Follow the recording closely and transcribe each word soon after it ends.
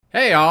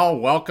Hey all,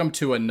 welcome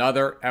to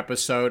another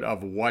episode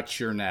of What's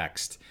Your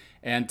Next?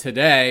 And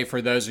today,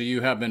 for those of you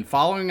who have been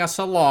following us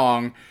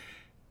along,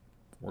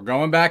 we're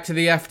going back to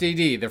the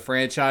FDD, the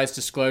Franchise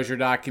Disclosure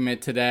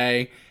Document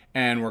today,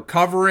 and we're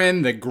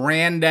covering the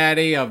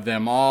granddaddy of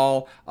them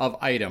all of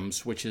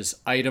items, which is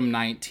item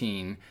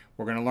 19.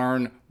 We're going to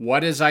learn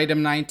what is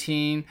item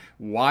 19,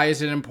 why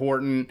is it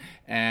important,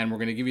 and we're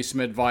going to give you some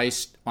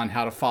advice on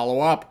how to follow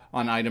up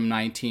on item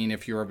 19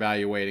 if you're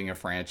evaluating a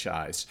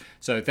franchise.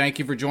 So thank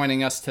you for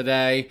joining us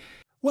today.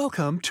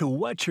 Welcome to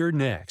What's Your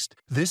Next?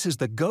 This is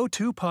the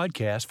go-to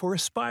podcast for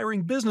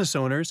aspiring business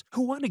owners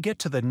who want to get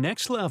to the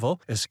next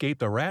level, escape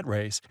the rat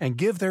race, and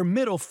give their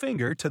middle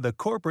finger to the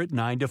corporate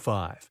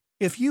 9-to-5.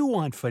 If you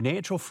want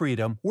financial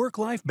freedom,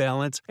 work-life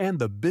balance, and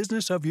the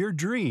business of your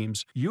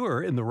dreams,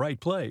 you're in the right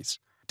place.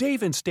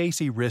 Dave and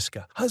Stacy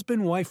Riska,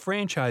 husband-wife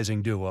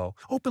franchising duo,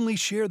 openly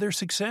share their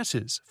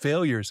successes,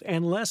 failures,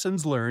 and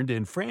lessons learned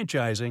in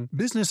franchising,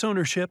 business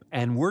ownership,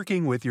 and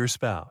working with your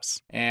spouse.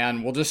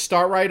 And we'll just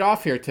start right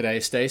off here today,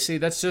 Stacy.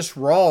 Let's just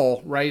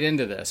roll right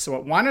into this.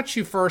 So why don't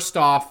you first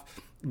off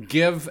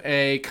give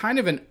a kind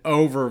of an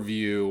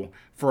overview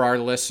for our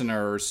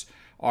listeners,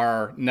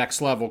 our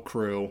next level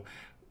crew.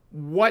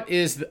 What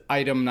is the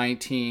item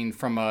 19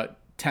 from a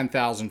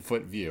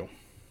 10,000-foot view?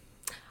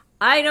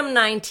 Item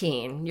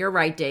 19, you're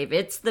right, Dave.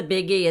 It's the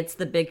biggie, it's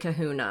the big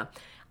kahuna.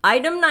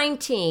 Item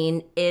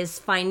 19 is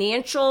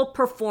financial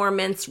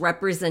performance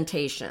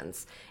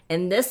representations.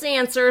 And this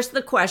answers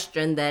the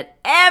question that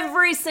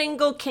every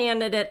single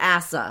candidate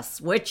asks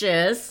us, which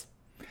is,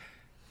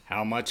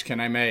 how much can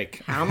I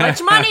make? How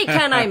much money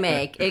can I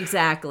make?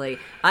 Exactly.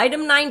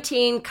 Item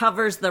 19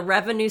 covers the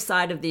revenue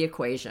side of the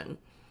equation.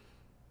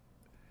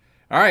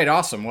 All right,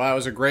 awesome. Well, that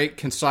was a great,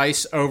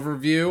 concise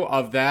overview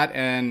of that.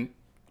 And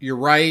you're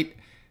right.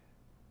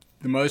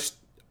 The most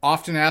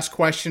often asked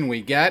question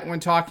we get when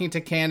talking to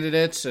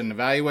candidates and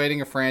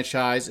evaluating a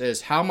franchise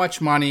is, how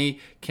much money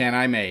can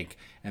I make?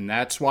 And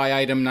that's why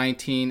item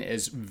 19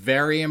 is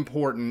very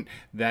important,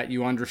 that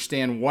you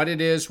understand what it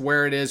is,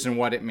 where it is, and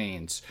what it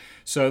means.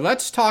 So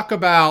let's talk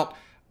about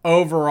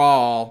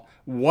overall,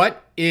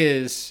 what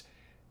is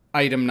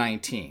item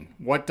 19?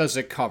 What does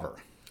it cover?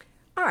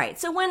 All right,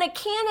 so when a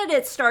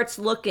candidate starts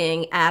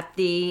looking at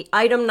the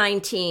item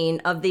 19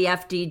 of the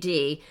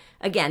FDD,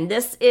 again,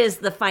 this is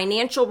the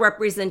financial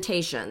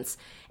representations.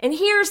 And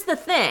here's the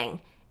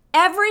thing.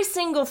 Every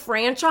single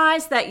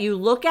franchise that you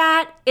look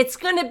at, it's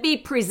going to be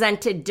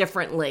presented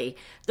differently.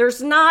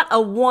 There's not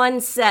a one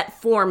set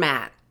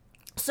format.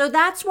 So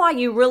that's why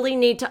you really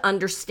need to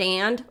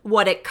understand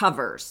what it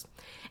covers.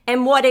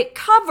 And what it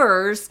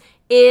covers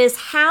is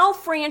how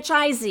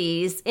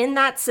franchisees in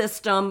that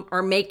system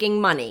are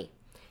making money.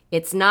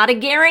 It's not a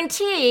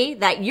guarantee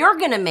that you're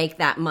going to make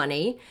that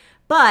money,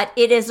 but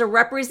it is a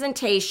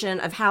representation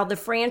of how the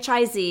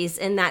franchisees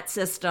in that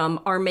system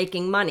are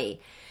making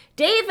money.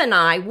 Dave and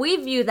I, we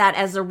view that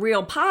as a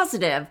real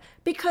positive,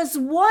 because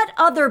what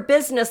other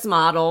business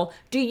model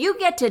do you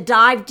get to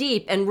dive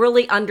deep and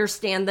really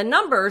understand the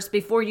numbers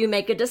before you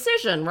make a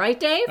decision, right,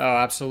 Dave? Oh,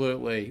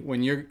 absolutely.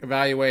 When you're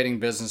evaluating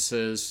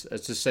businesses,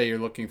 let's just say you're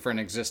looking for an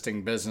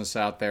existing business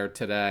out there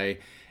today,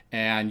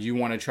 and you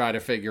want to try to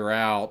figure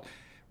out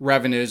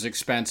revenues,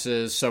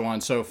 expenses, so on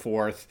and so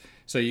forth,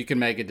 so you can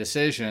make a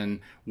decision.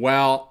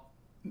 Well,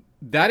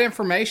 that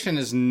information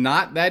is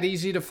not that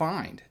easy to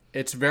find.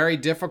 It's very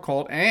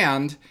difficult,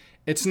 and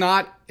it's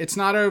not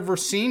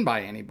overseen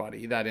by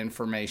anybody, that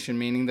information,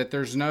 meaning that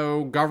there's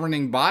no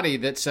governing body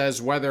that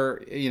says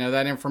whether,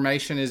 that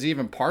information is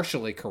even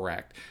partially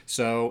correct.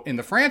 So in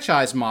the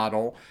franchise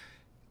model,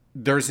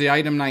 there's the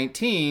item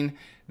 19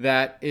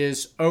 that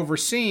is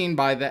overseen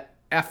by the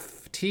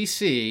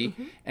FTC,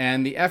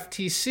 and the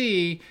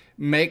FTC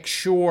makes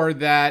sure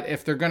that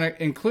if they're going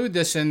to include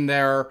this in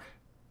their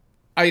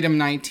item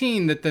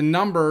 19, that the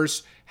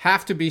numbers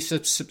have to be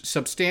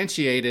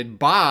substantiated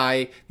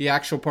by the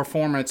actual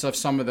performance of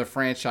some of the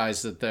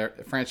franchises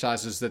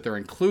that they're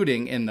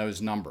including in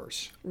those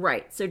numbers.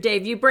 Right. So,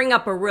 Dave, you bring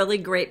up a really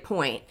great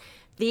point.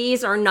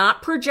 These are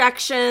not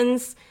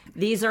projections.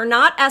 These are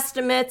not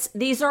estimates.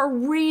 These are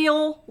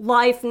real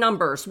life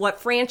numbers,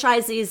 what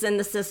franchisees in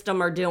the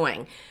system are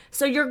doing.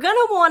 So you're going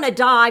to want to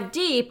dive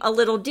a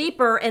little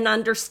deeper and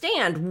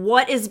understand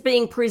what is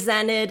being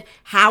presented,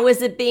 how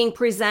is it being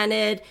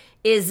presented,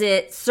 is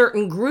it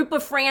certain group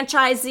of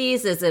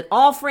franchisees, is it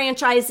all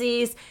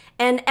franchisees?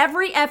 And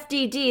every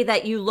FDD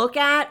that you look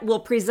at will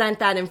present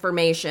that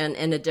information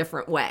in a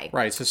different way.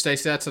 Right. So,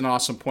 Stacey, that's an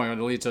awesome point.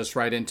 It leads us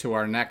right into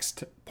our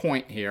next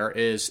point here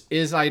is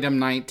item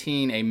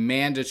 19 a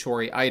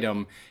mandatory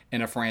item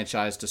in a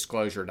franchise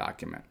disclosure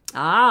document?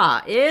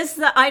 Is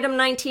the item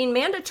 19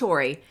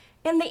 mandatory?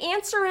 And the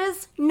answer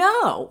is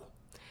no.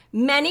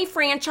 Many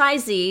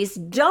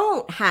franchisees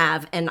don't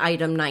have an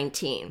item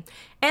 19.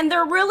 And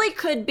there really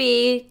could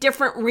be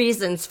different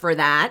reasons for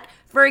that.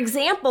 For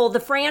example, the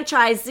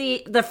franchise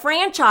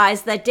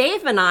that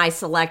Dave and I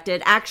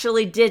selected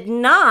actually did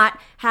not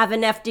have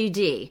an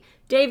FDD.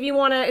 Dave, you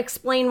want to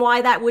explain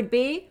why that would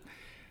be?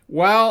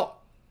 Well,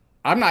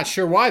 I'm not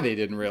sure why they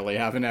didn't really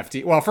have an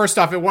FDD. Well, first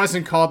off, it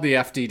wasn't called the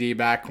FDD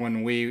back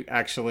when we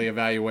actually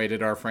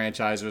evaluated our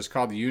franchise. It was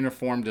called the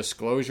Uniform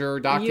Disclosure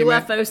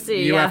Document.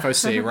 UFOC.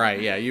 UFOC,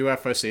 right. Yeah,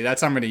 UFOC.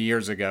 That's how many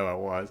years ago it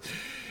was.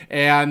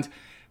 And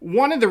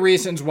one of the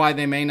reasons why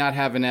they may not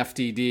have an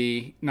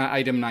FDD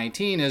item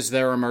 19 is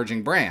their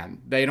emerging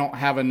brand. They don't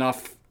have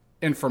enough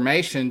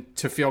information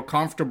to feel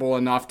comfortable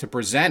enough to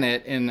present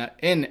it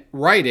in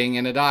writing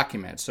in a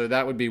document. So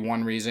that would be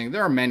one reason.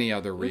 There are many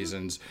other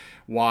reasons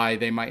why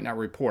they might not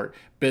report.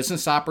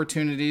 Business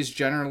opportunities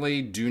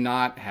generally do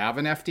not have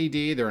an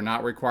FDD. They're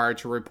not required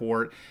to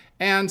report.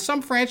 And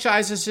some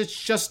franchises,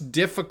 it's just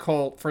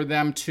difficult for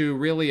them to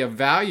really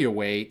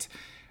evaluate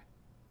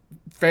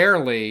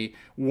fairly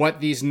what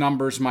these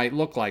numbers might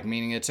look like,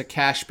 meaning it's a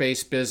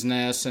cash-based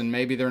business and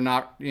maybe they're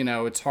not,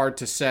 it's hard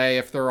to say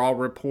if they're all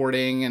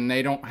reporting and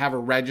they don't have a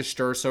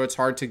register, so it's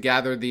hard to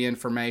gather the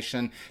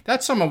information.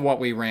 That's some of what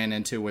we ran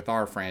into with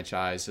our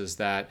franchise, is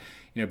that,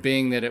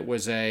 being that it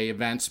was a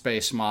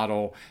events-based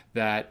model,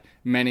 that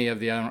many of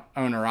the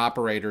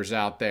owner-operators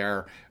out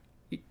there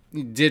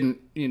didn't,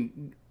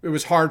 it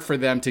was hard for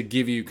them to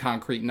give you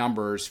concrete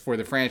numbers for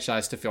the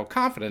franchise to feel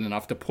confident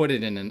enough to put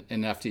it in an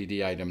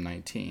FDD item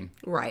 19.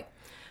 Right.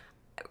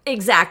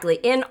 Exactly.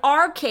 In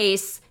our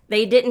case,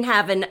 they didn't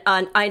have an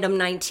item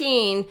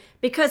 19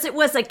 because it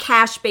was a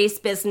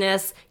cash-based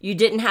business. You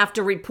didn't have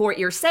to report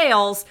your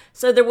sales,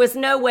 so there was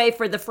no way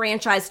for the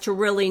franchise to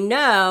really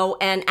know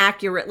and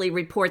accurately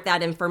report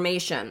that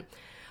information.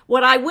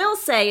 What I will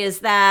say is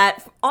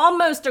that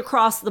almost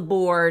across the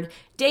board,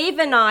 Dave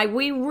and I,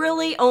 we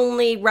really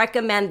only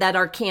recommend that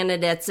our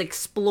candidates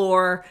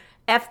explore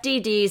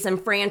FDDs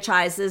and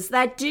franchises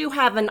that do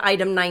have an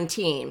item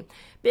 19.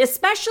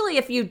 Especially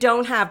if you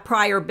don't have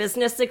prior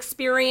business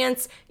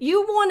experience,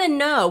 you want to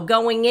know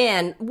going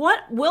in,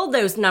 what will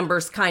those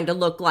numbers kind of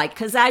look like?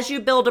 Because as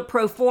you build a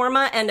pro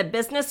forma and a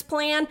business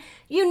plan,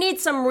 you need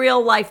some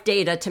real life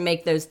data to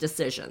make those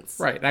decisions.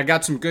 Right. And I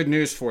got some good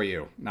news for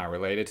you. Not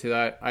related to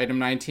that item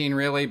 19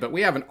 really, but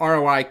we have an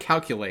ROI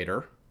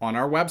calculator on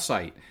our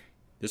website.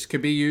 This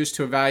could be used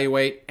to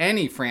evaluate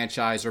any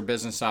franchise or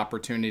business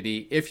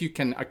opportunity if you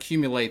can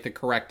accumulate the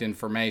correct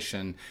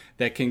information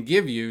that can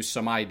give you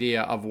some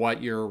idea of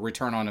what your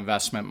return on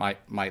investment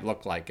might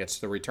look like. It's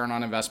the return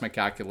on investment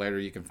calculator.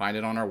 You can find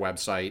it on our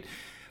website.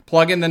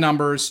 Plug in the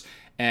numbers,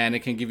 and it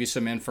can give you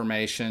some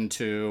information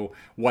to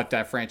what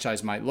that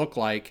franchise might look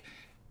like.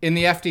 In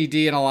the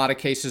FDD, in a lot of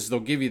cases, they'll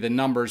give you the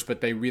numbers,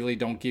 but they really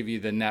don't give you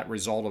the net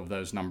result of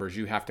those numbers.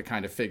 You have to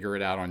kind of figure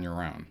it out on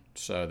your own.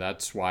 So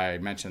that's why I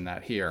mentioned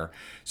that here.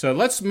 So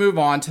let's move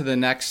on to the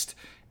next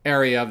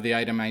area of the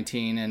item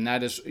 19, and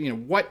that is,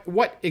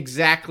 what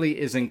exactly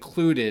is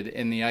included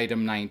in the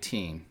item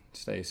 19,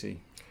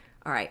 Stacy?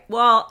 All right.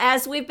 Well,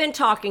 as we've been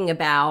talking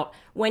about,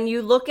 when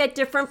you look at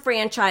different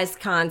franchise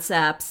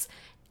concepts,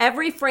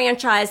 every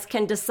franchise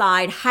can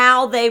decide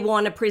how they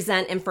want to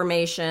present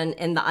information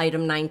in the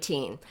item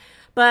 19.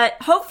 But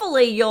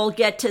hopefully you'll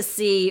get to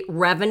see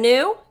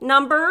revenue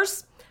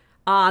numbers,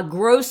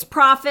 gross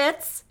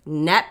profits,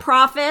 net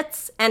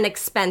profits, and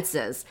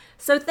expenses.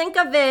 So think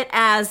of it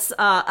as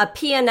a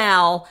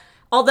P&L,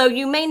 although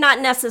you may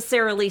not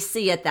necessarily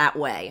see it that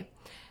way.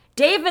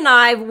 Dave and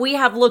I, we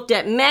have looked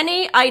at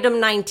many item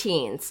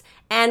 19s,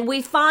 and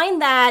we find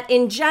that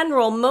in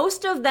general,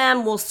 most of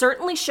them will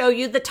certainly show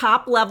you the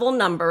top level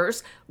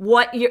numbers,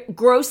 what your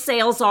gross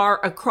sales are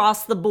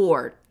across the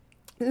board.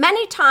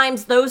 Many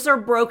times those are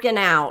broken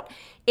out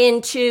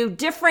into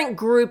different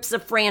groups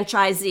of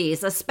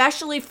franchisees,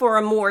 especially for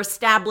a more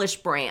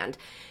established brand.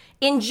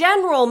 In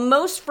general,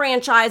 most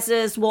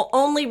franchises will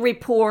only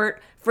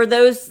report for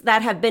those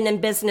that have been in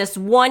business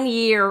 1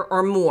 year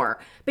or more.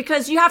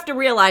 Because you have to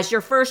realize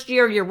your first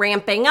year, you're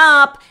ramping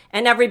up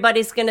and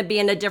everybody's going to be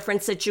in a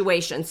different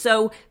situation.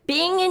 So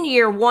being in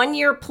year 1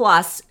 year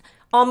plus,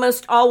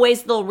 almost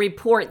always they'll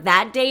report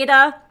that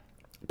data,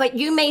 but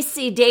you may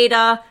see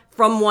data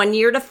from 1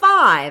 year to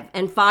 5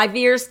 and 5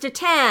 years to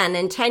 10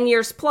 and 10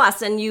 years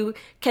plus, and you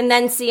can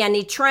then see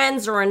any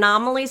trends or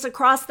anomalies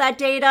across that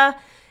data.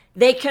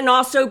 They can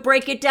also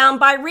break it down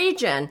by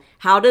region.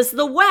 How does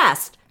the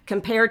West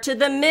compared to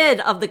the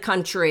mid of the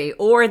country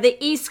or the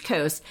East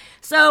Coast?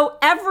 So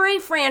every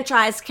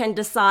franchise can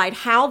decide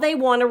how they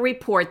want to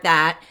report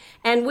that.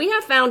 And we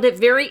have found it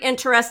very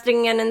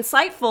interesting and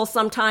insightful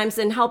sometimes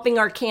in helping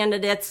our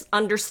candidates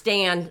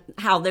understand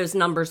how those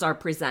numbers are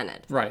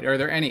presented. Right. Are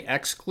there any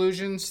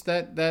exclusions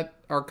that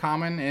are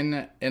common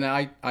in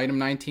item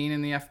 19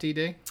 in the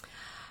FDD?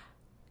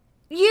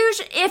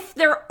 Usually, if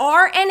there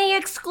are any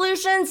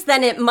exclusions,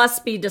 then it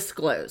must be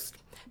disclosed.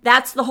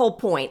 That's the whole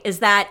point, is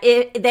that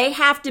they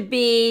have to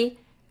be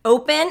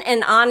open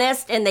and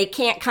honest, and they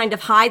can't kind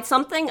of hide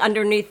something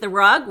underneath the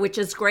rug, which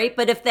is great.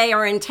 But if they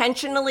are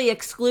intentionally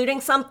excluding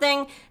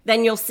something,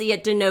 then you'll see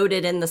it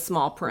denoted in the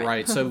small print.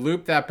 Right. So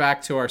loop that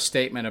back to our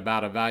statement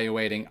about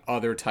evaluating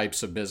other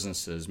types of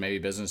businesses, maybe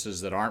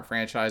businesses that aren't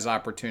franchise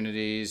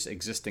opportunities,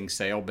 existing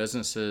sale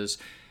businesses.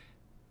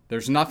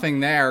 There's nothing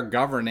there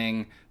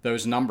governing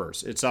those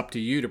numbers. It's up to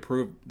you to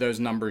prove those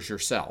numbers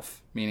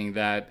yourself, meaning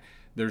that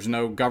There's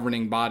no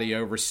governing body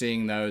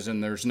overseeing those,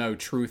 and there's no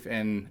truth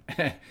in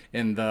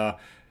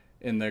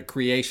in the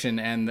creation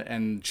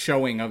and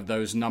showing of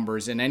those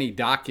numbers in any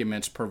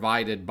documents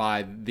provided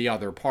by the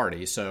other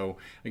party. So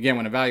again,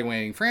 when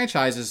evaluating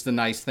franchises, the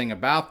nice thing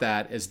about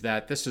that is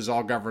that this is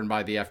all governed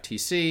by the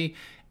FTC,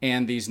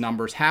 and these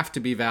numbers have to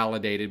be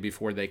validated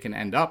before they can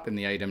end up in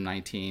the item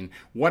 19.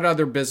 What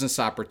other business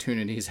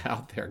opportunities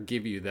out there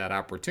give you that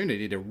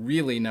opportunity to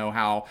really know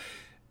how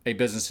a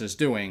business is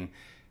doing?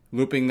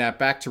 Looping that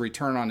back to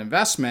return on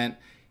investment,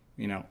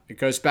 it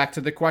goes back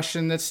to the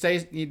question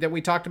that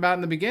we talked about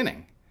in the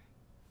beginning.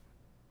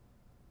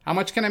 How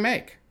much can I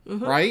make?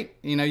 Mm-hmm. Right?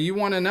 You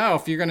want to know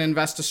if you're going to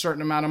invest a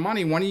certain amount of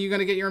money, when are you going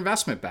to get your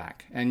investment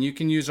back? And you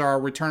can use our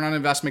return on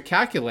investment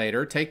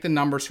calculator, take the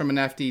numbers from an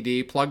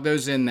FDD, plug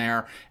those in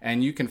there,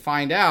 and you can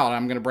find out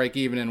I'm going to break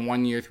even in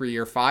 1 year, 3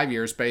 year, 5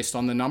 years based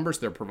on the numbers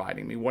they're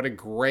providing me. What a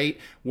great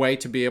way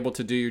to be able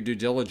to do your due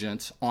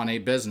diligence on a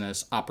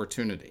business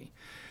opportunity.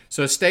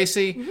 So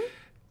Stacy, mm-hmm.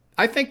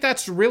 I think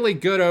that's really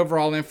good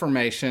overall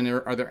information.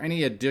 Are there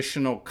any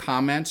additional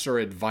comments or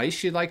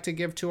advice you'd like to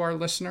give to our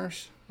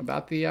listeners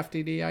about the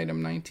FDD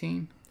item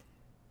 19?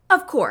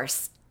 Of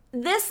course.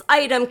 This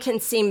item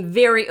can seem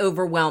very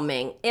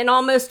overwhelming. In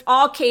almost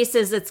all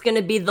cases, it's going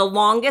to be the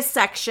longest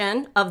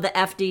section of the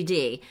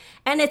FDD,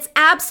 and it's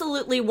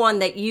absolutely one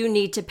that you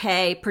need to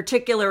pay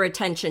particular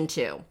attention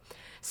to.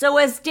 So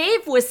as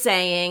Dave was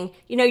saying,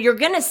 you're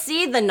going to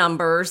see the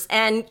numbers,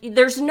 and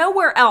there's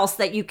nowhere else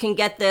that you can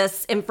get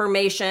this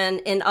information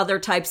in other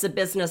types of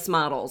business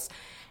models.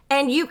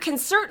 And you can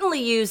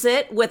certainly use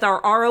it with our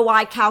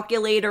ROI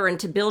calculator and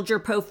to build your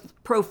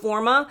pro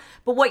forma.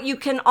 But what you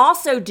can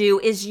also do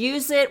is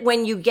use it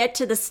when you get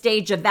to the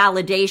stage of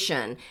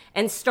validation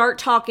and start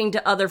talking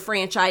to other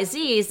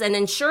franchisees and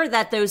ensure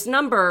that those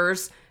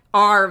numbers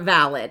are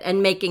valid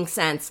and making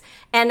sense.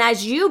 And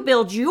as you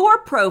build your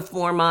pro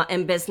forma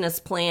and business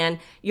plan,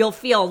 you'll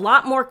feel a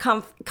lot more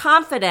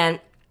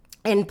confident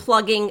in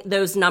plugging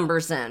those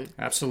numbers in.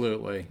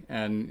 Absolutely.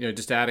 And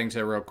just adding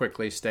to real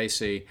quickly,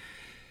 Stacy,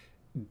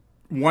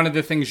 one of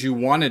the things you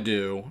want to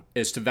do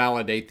is to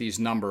validate these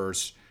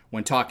numbers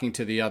when talking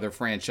to the other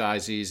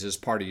franchisees as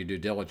part of your due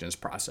diligence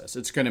process.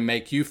 It's going to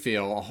make you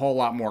feel a whole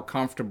lot more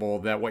comfortable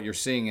that what you're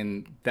seeing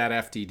in that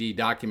FDD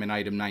document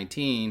item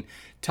 19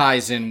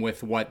 ties in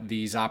with what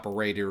these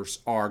operators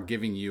are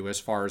giving you as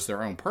far as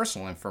their own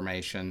personal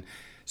information,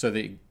 so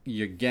that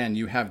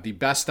you have the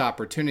best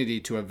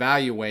opportunity to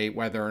evaluate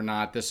whether or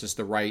not this is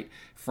the right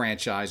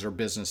franchise or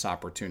business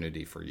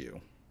opportunity for you.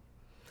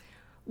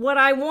 What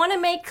I want to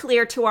make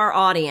clear to our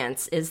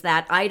audience is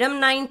that item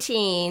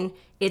 19,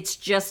 it's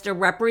just a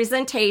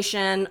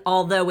representation,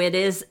 although it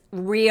is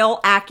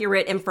real,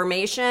 accurate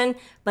information,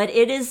 but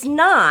it is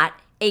not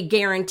a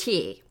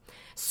guarantee.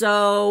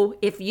 So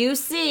if you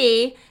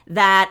see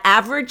that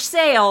average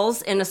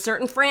sales in a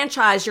certain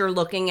franchise you're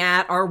looking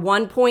at are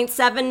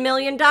 $1.7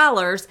 million,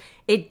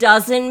 it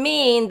doesn't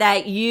mean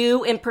that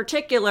you in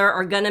particular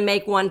are going to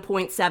make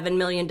 $1.7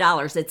 million.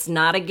 It's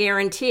not a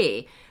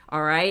guarantee.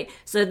 All right.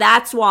 So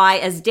that's why,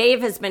 as Dave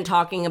has been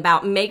talking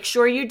about, make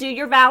sure you do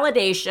your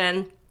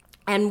validation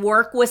and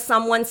work with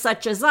someone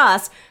such as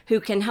us who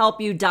can help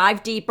you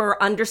dive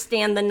deeper,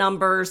 understand the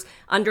numbers,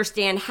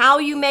 understand how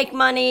you make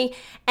money.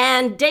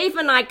 And Dave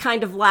and I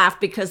kind of laugh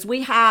because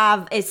we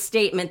have a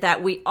statement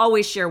that we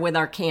always share with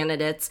our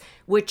candidates,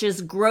 which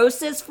is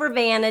gross is for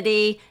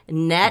vanity,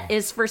 net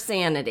is for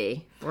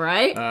sanity,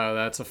 right?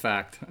 That's a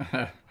fact.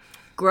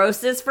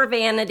 Gross is for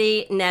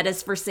vanity, net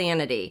is for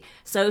sanity.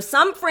 So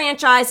some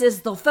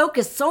franchises, they'll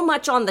focus so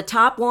much on the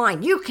top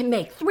line. You can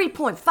make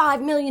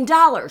 $3.5 million,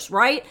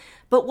 right?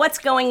 But what's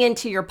going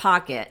into your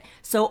pocket?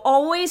 So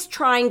always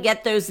try and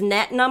get those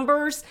net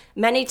numbers.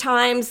 Many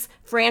times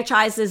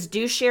franchises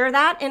do share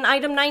that in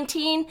item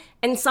 19,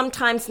 and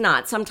sometimes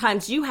not.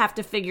 Sometimes you have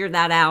to figure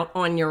that out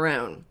on your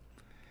own.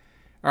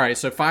 All right,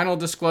 so final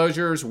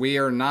disclosures. We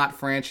are not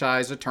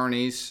franchise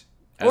attorneys.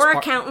 Or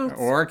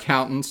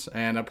accountants.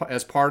 And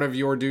as part of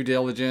your due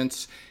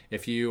diligence,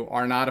 if you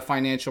are not a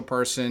financial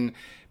person,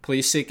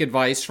 please seek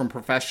advice from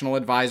professional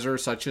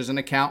advisors such as an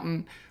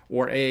accountant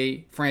or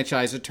a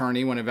franchise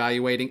attorney when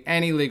evaluating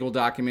any legal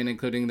document,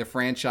 including the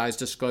franchise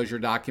disclosure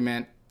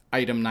document,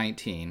 item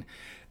 19.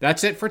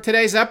 That's it for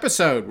today's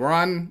episode. We're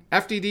on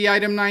FDD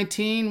item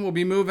 19. We'll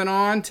be moving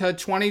on to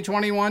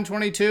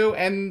 2021-22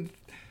 and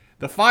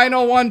the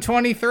final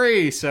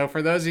 123. So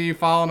for those of you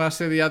following us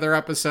through the other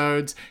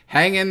episodes,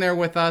 hang in there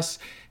with us.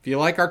 If you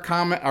like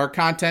our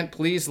content,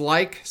 please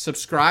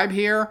subscribe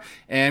here,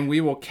 and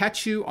we will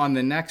catch you on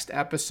the next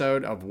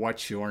episode of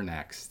What's Your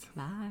Next.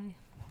 Bye.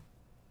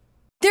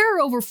 There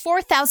are over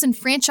 4,000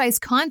 franchise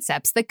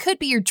concepts that could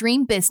be your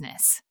dream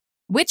business.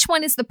 Which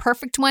one is the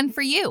perfect one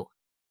for you?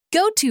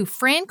 Go to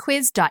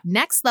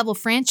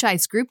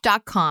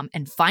franquiz.nextlevelfranchisegroup.com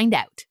and find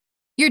out.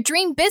 Your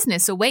dream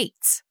business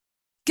awaits.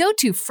 Go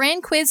to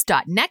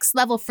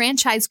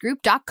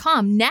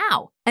franquiz.nextlevelfranchisegroup.com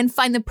now and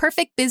find the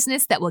perfect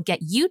business that will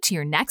get you to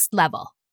your next level.